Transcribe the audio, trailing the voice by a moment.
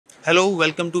Hello,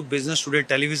 welcome to Business Today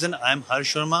Television. I am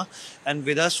Harsh Verma, and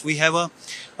with us we have a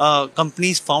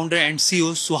company's founder and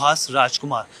CEO Subhash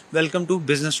Rajkumar. Welcome to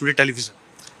Business Today Television.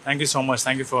 Thank you so much.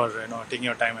 Thank you for taking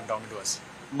your time and talking to us.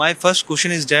 My first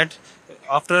question is that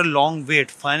after a long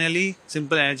wait, finally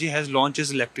Simple Energy has launched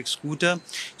its electric scooter.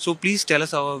 So please tell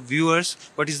us, our viewers,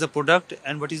 what is the product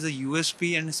and what is the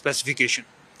USP and specification.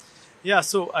 Yeah,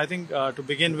 so I think to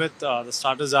begin with, the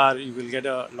starters are you will get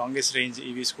a longest range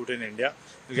EV scooter in India.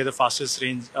 You'll get the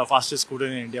fastest scooter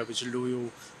in India, which will do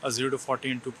you a 0 to 40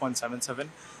 in 2.77,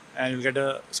 and you'll get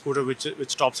a scooter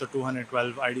which tops a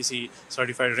 212 IDC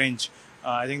certified range.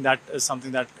 I think that is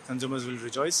something that consumers will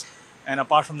rejoice. And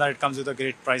apart from that, it comes with a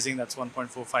great pricing. That's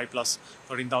 1.45 plus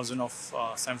 13,000 of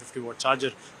 750 watt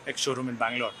charger, ex-showroom in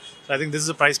Bangalore. So I think this is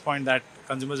a price point that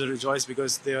consumers will rejoice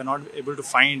because they are not able to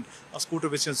find a scooter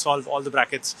which can solve all the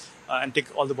brackets and tick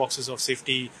all the boxes of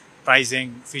safety,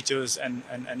 pricing, features, and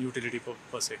utility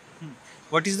per se.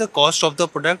 What is the cost of the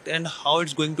product and how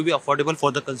it's going to be affordable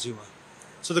for the consumer?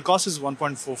 So the cost is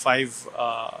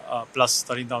 1.45 plus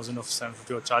 13,000 of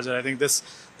 750 watt charger. I think this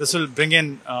will bring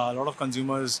in a lot of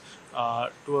consumers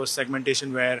to a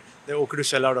segmentation where they're okay to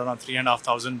shell out around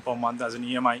 3,500 per month as an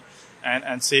EMI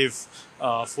and save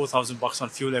 4,000 bucks on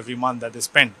fuel every month that they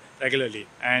spend regularly.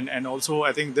 And also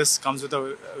I think this comes with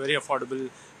a very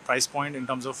affordable price point in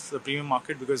terms of the premium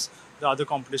market, because the other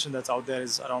competition that's out there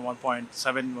is around 1.7,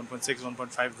 1.6,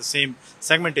 1.5, the same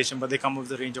segmentation, but they come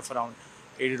with a range of around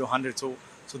 80 to 100. So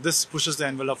this pushes the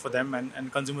envelope for them,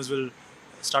 and consumers will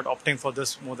start opting for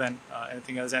this more than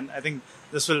anything else. And I think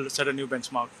this will set a new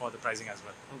benchmark for the pricing as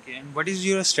well. Okay, and what is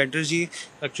your strategy?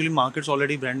 Actually, markets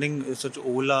already branding such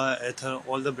Ola, Ather,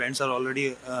 all the brands are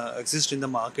already exist in the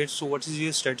market. So what is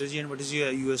your strategy and what is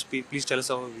your USP? Please tell us,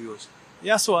 our viewers.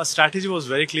 Yeah, so our strategy was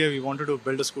very clear. We wanted to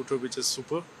build a scooter which is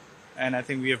super, and I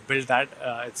think we have built that.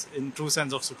 It's in true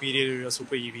sense of superior,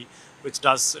 super EV, which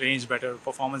does range better,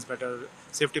 performance better,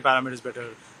 safety parameters better,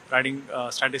 riding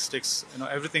statistics.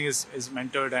 Everything is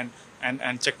mentored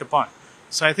and checked upon.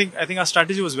 So I think our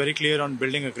strategy was very clear on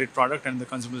building a great product, and the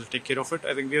consumers will take care of it.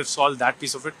 I think we have solved that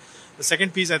piece of it. The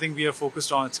second piece, I think we are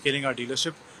focused on scaling our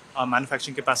dealership, our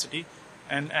manufacturing capacity,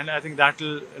 and I think that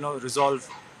will resolve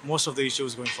most of the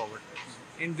issues going forward.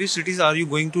 In which cities are you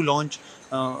going to launch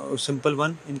Simple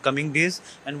One in coming days,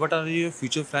 and what are your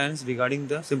future plans regarding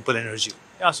the Simple Energy?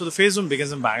 Yeah, so the phase 1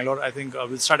 begins in Bangalore. I think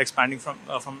we'll start expanding from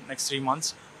next 3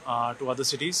 months to other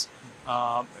cities.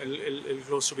 It'll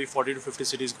close to be 40 to 50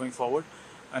 cities going forward.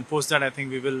 And post that, I think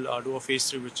we will do a phase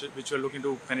 3, which we're looking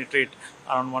to penetrate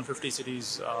around 150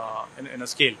 cities in a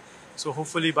scale. So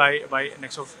hopefully by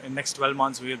next 12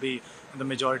 months, we will be in the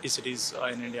majority cities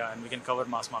in India, and we can cover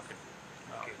mass market.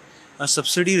 A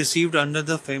subsidy received under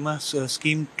the famous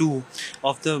scheme 2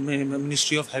 of the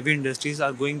Ministry of Heavy Industries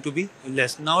are going to be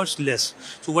less. Now it's less.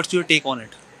 So what's your take on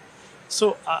it?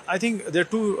 So I think there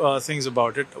are two things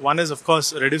about it. One is, of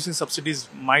course, reducing subsidies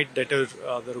might deter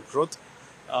the growth,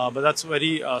 but that's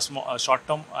very short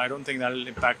term. I don't think that will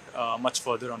impact much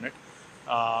further on it.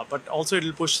 But also it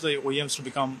will push the OEMs to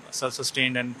become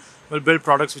self-sustained, and will build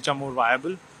products which are more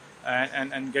viable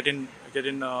and get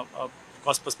in a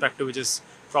cost perspective which is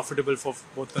profitable for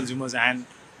both consumers and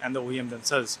the OEM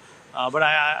themselves. But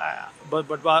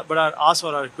our ask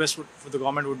or our request for the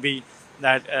government would be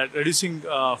that reducing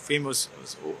FAME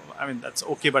that's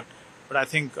okay, but I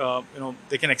think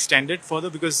they can extend it further,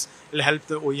 because it'll help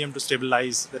the OEM to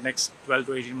stabilize the next 12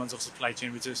 to 18 months of supply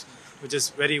chain, which is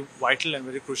very vital and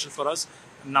very crucial for us.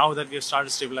 Now that we have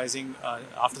started stabilizing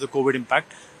after the COVID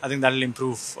impact, I think that will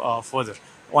improve further.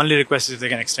 Only request is if they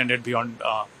can extend it beyond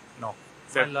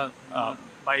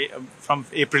from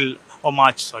April or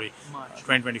March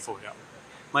 2024. Yeah.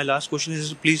 My last question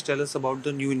is, please tell us about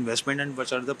the new investment and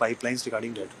what are the pipelines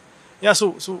regarding that. Yeah,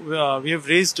 so we have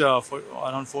raised for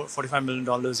around $45 million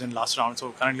in last round.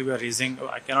 So currently we are raising,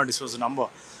 I cannot disclose the number.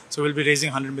 So we'll be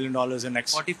raising $100 million in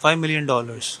next. $45 million.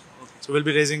 Okay. So we'll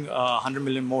be raising $100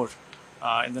 million more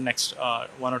in the next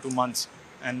 1 or 2 months,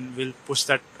 and we'll push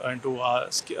that into our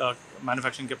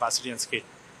manufacturing capacity and scale.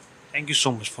 Thank you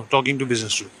so much for talking to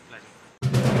Business Today.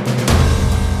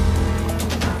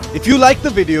 If you like the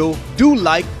video, do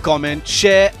like, comment,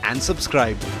 share and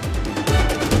subscribe.